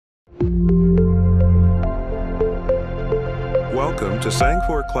Welcome to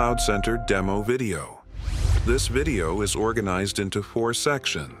SANGFOR Cloud Center demo video. This video is organized into 4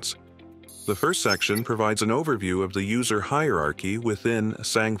 sections. The first section provides an overview of the user hierarchy within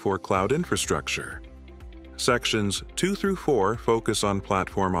SANGFOR Cloud Infrastructure. Sections 2 through 4 focus on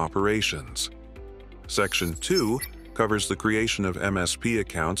platform operations. Section 2 covers the creation of MSP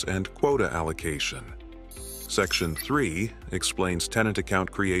accounts and quota allocation. Section 3 explains tenant account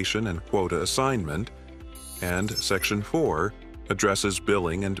creation and quota assignment. And Section 4 addresses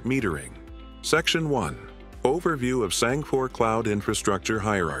billing and metering. Section 1. Overview of SANGFOR Cloud Infrastructure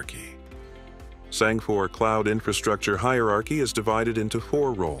Hierarchy. SANGFOR Cloud Infrastructure Hierarchy is divided into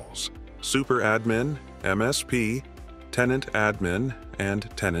 4 roles: Super Admin, MSP, Tenant Admin, and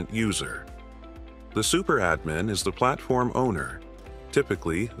Tenant User. The Super Admin is the platform owner,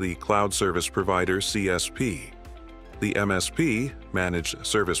 typically the Cloud Service Provider CSP. The MSP, Managed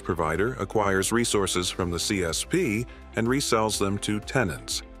Service Provider, acquires resources from the CSP and resells them to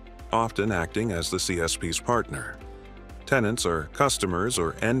tenants, often acting as the CSP's partner. Tenants are customers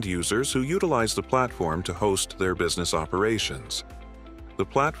or end users who utilize the platform to host their business operations. The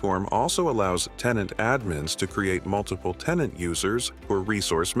platform also allows tenant admins to create multiple tenant users for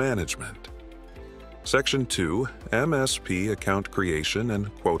resource management. Section 2, MSP Account Creation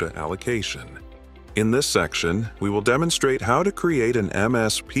and Quota Allocation. In this section, we will demonstrate how to create an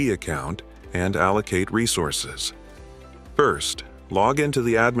MSP account and allocate resources. First, log into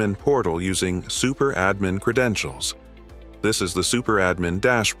the admin portal using Super Admin credentials. This is the Super Admin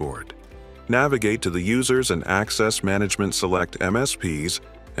dashboard. Navigate to the Users and Access Management Select MSPs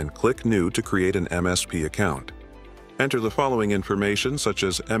and click New to create an MSP account. Enter the following information such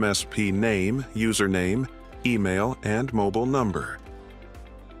as MSP name, username, email, and mobile number.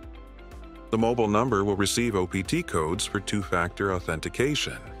 The mobile number will receive OPT codes for 2-factor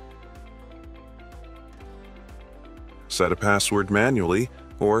authentication. Set a password manually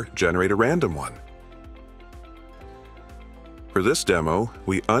or generate a random one. For this demo,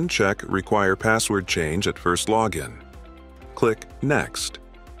 we uncheck Require Password Change at first login. Click Next.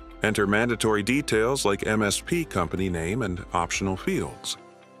 Enter mandatory details like MSP company name and optional fields.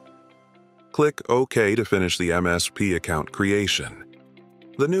 Click OK to finish the MSP account creation.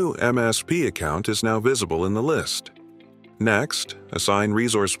 The new MSP account is now visible in the list. Next, assign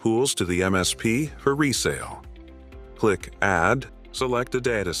resource pools to the MSP for resale. Click Add, select a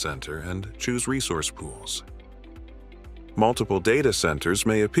data center, and choose Resource Pools. Multiple data centers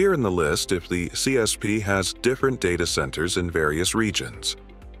may appear in the list if the CSP has different data centers in various regions.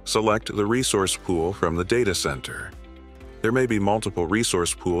 Select the resource pool from the data center. There may be multiple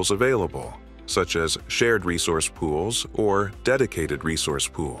resource pools available, such as shared resource pools or dedicated resource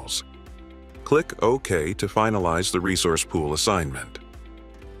pools. Click OK to finalize the resource pool assignment.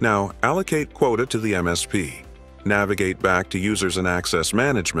 Now, allocate quota to the MSP. Navigate back to Users and Access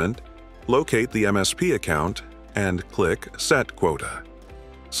Management, locate the MSP account, and click Set Quota.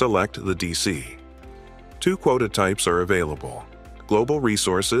 Select the DC. 2 quota types are available: Global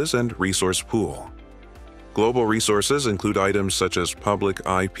Resources and Resource Pool. Global resources include items such as public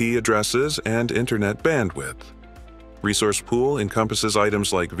IP addresses and internet bandwidth. Resource Pool encompasses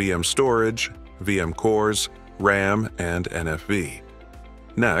items like VM storage, VM cores, RAM, and NFV.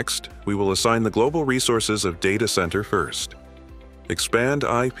 Next, we will assign the global resources of data center first. Expand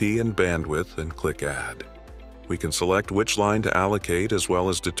IP and bandwidth and click Add. We can select which line to allocate as well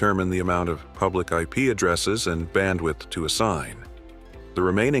as determine the amount of public IP addresses and bandwidth to assign. The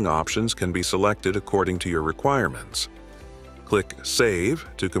remaining options can be selected according to your requirements. Click Save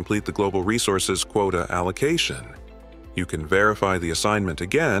to complete the Global Resources Quota Allocation. You can verify the assignment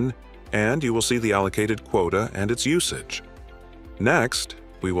again, and you will see the allocated quota and its usage. Next,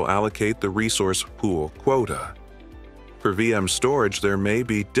 we will allocate the Resource Pool quota. For VM storage, there may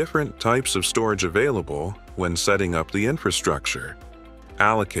be different types of storage available when setting up the infrastructure.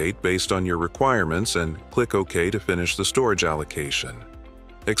 Allocate based on your requirements and click OK to finish the storage allocation.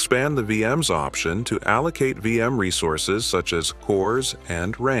 Expand the VMs option to allocate VM resources such as cores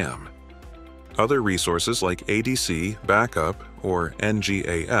and RAM. Other resources like ADC, backup, or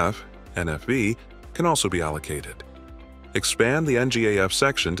NGAF, NFV can also be allocated. Expand the NGAF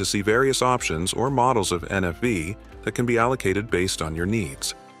section to see various options or models of NFV that can be allocated based on your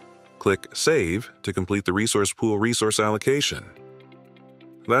needs. Click Save to complete the Resource Pool resource allocation.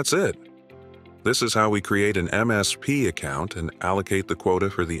 That's it. This is how we create an MSP account and allocate the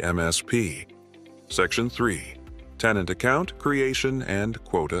quota for the MSP. Section 3. Tenant Account Creation and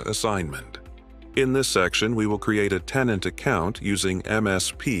Quota Assignment. In this section, we will create a tenant account using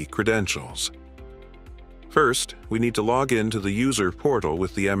MSP credentials. First, we need to log in to the user portal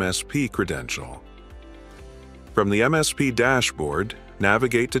with the MSP credential. From the MSP dashboard,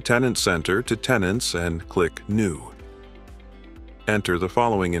 navigate to Tenant Center to Tenants and click New. Enter the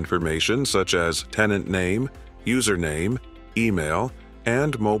following information such as tenant name, username, email,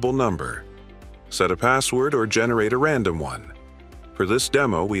 and mobile number. Set a password or generate a random one. For this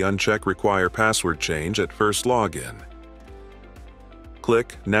demo, we uncheck Require Password Change at first login.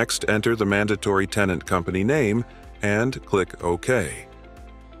 Click Next, enter the mandatory tenant company name, and click OK.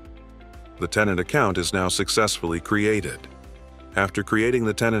 The tenant account is now successfully created. After creating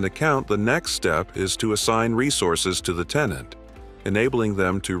the tenant account, the next step is to assign resources to the tenant, enabling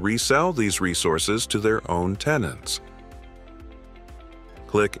them to resell these resources to their own tenants.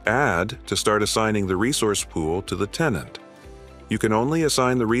 Click Add to start assigning the resource pool to the tenant. You can only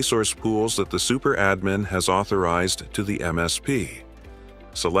assign the resource pools that the super admin has authorized to the MSP.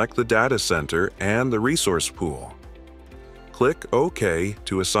 Select the data center and the resource pool. Click OK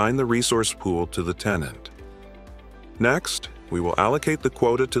to assign the resource pool to the tenant. Next, we will allocate the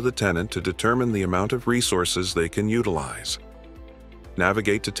quota to the tenant to determine the amount of resources they can utilize.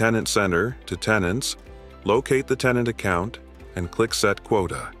 Navigate to Tenant Center to Tenants, locate the tenant account, and click Set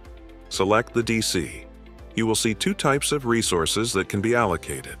Quota. Select the DC. You will see two types of resources that can be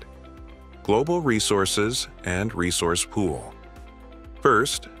allocated: Global Resources and Resource Pool.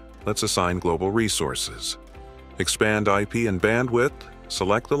 First, let's assign Global Resources. Expand IP and bandwidth,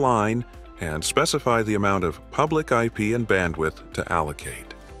 select the line, and specify the amount of public IP and bandwidth to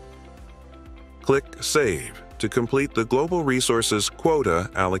allocate. Click Save to complete the Global Resources Quota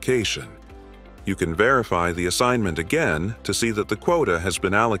Allocation. You can verify the assignment again to see that the quota has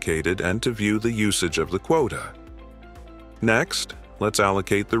been allocated and to view the usage of the quota. Next, let's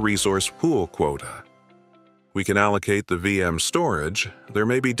allocate the Resource Pool quota. We can allocate the VM storage. There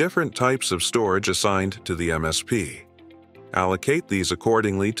may be different types of storage assigned to the MSP. Allocate these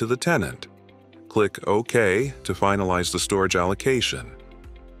accordingly to the tenant. Click OK to finalize the storage allocation.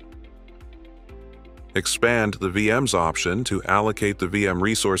 Expand the VMs option to allocate the VM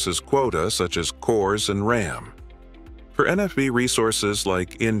resources quota such as cores and RAM. For NFV resources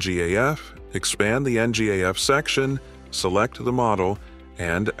like NGAF, expand the NGAF section, select the model,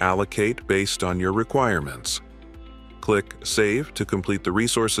 and allocate based on your requirements. Click Save to complete the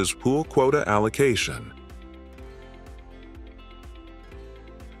resources pool quota allocation.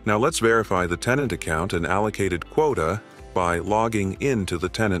 Now let's verify the tenant account and allocated quota by logging into the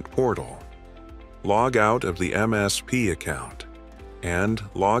tenant portal. Log out of the MSP account and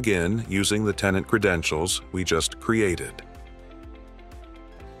log in using the tenant credentials we just created.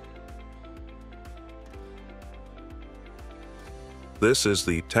 This is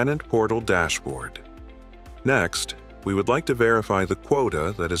the Tenant Portal dashboard. Next, we would like to verify the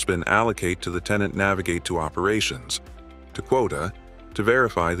quota that has been allocated to the tenant. Navigate to Operations, to Quota, to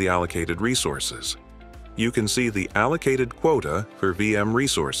verify the allocated resources. You can see the allocated quota for VM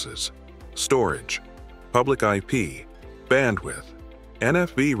resources, storage, public IP, bandwidth,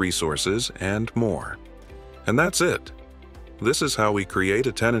 NFV resources, and more. And that's it. This is how we create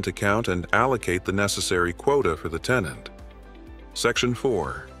a tenant account and allocate the necessary quota for the tenant. Section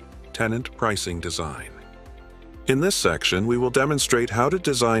 4. Tenant Pricing Design. In this section, we will demonstrate how to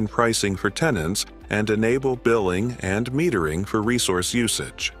design pricing for tenants and enable billing and metering for resource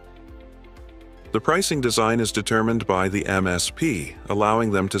usage. The pricing design is determined by the MSP,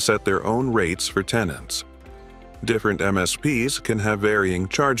 allowing them to set their own rates for tenants. Different MSPs can have varying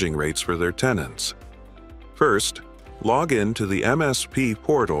charging rates for their tenants. First, log in to the MSP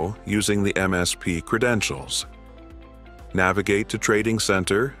portal using the MSP credentials. Navigate to Trading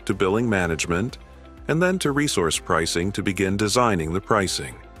Center to Billing Management, and then to Resource Pricing to begin designing the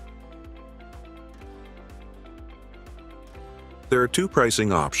pricing. There are two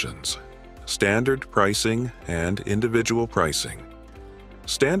pricing options: Standard Pricing and Individual Pricing.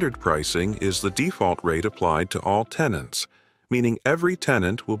 Standard pricing is the default rate applied to all tenants, meaning every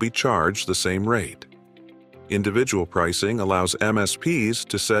tenant will be charged the same rate. Individual pricing allows MSPs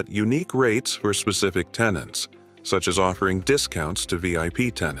to set unique rates for specific tenants, such as offering discounts to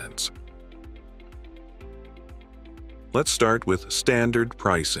VIP tenants. Let's start with standard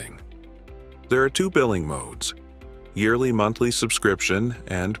pricing. There are two billing modes: yearly monthly subscription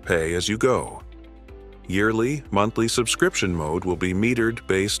and pay-as-you-go. Yearly monthly subscription mode will be metered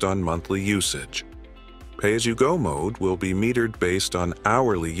based on monthly usage. Pay-as-you-go mode will be metered based on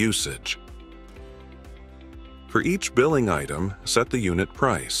hourly usage. For each billing item, set the unit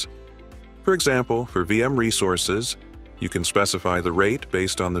price. For example, for VM resources, you can specify the rate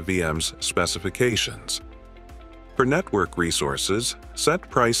based on the VM's specifications. For network resources, set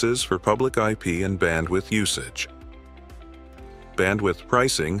prices for public IP and bandwidth usage. Bandwidth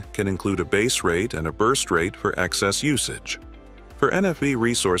pricing can include a base rate and a burst rate for excess usage. For NFV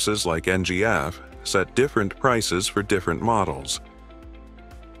resources like NGF, set different prices for different models.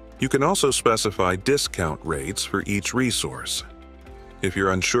 You can also specify discount rates for each resource. If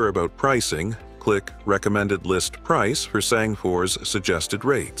you're unsure about pricing, click Recommended List Price for SANGFOR's suggested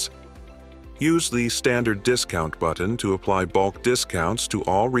rates. Use the Standard Discount button to apply bulk discounts to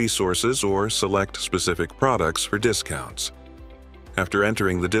all resources or select specific products for discounts. After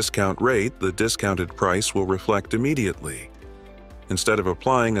entering the discount rate, the discounted price will reflect immediately. Instead of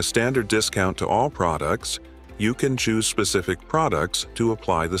applying a standard discount to all products, you can choose specific products to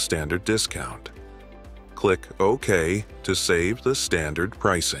apply the standard discount. Click OK to save the standard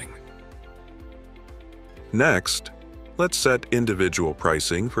pricing. Next, let's set individual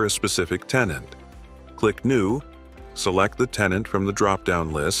pricing for a specific tenant. Click New, select the tenant from the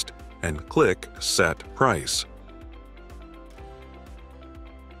drop-down list, and click Set Price.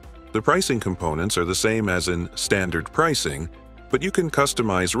 The pricing components are the same as in standard pricing, but you can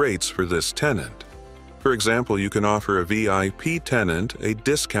customize rates for this tenant. For example, you can offer a VIP tenant a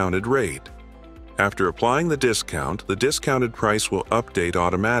discounted rate. After applying the discounted price will update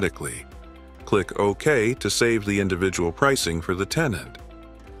automatically. Click OK to save the individual pricing for the tenant.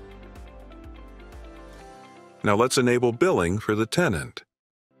 Now let's enable billing for the tenant.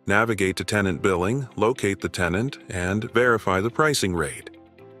 Navigate to Tenant Billing, locate the tenant, and verify the pricing rate.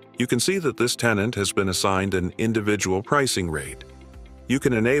 You can see that this tenant has been assigned an individual pricing rate. You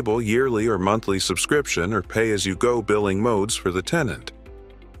can enable yearly or monthly subscription or pay-as-you-go billing modes for the tenant.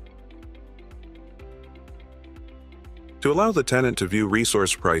 To allow the tenant to view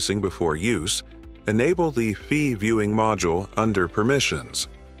resource pricing before use, enable the Fee Viewing module under Permissions.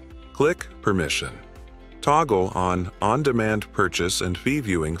 Click Permission. Toggle on On-Demand Purchase and Fee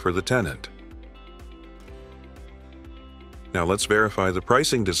Viewing for the tenant. Now let's verify the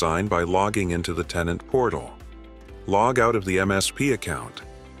pricing design by logging into the tenant portal. Log out of the MSP account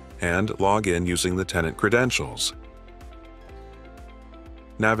and log in using the tenant credentials.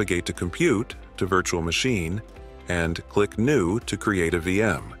 Navigate to Compute to Virtual Machine and click New to create a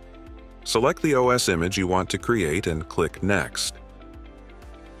VM. Select the OS image you want to create and click Next.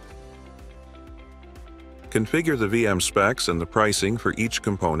 Configure the VM specs and the pricing for each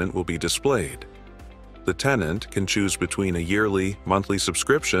component will be displayed. The tenant can choose between a yearly, monthly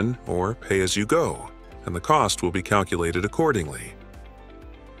subscription or pay-as-you-go, and the cost will be calculated accordingly.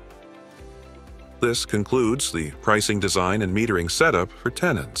 This concludes the pricing design and metering setup for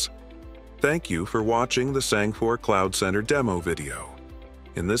tenants. Thank you for watching the SANGFOR Cloud Center demo video.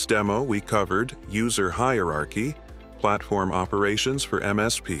 In this demo, we covered user hierarchy, platform operations for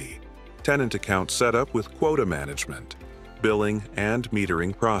MSP, tenant account setup with quota management, billing and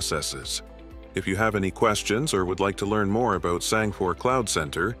metering processes. If you have any questions or would like to learn more about SANGFOR Cloud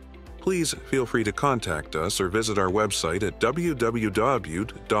Center, please feel free to contact us or visit our website at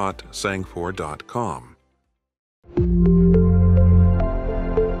www.sangfor.com.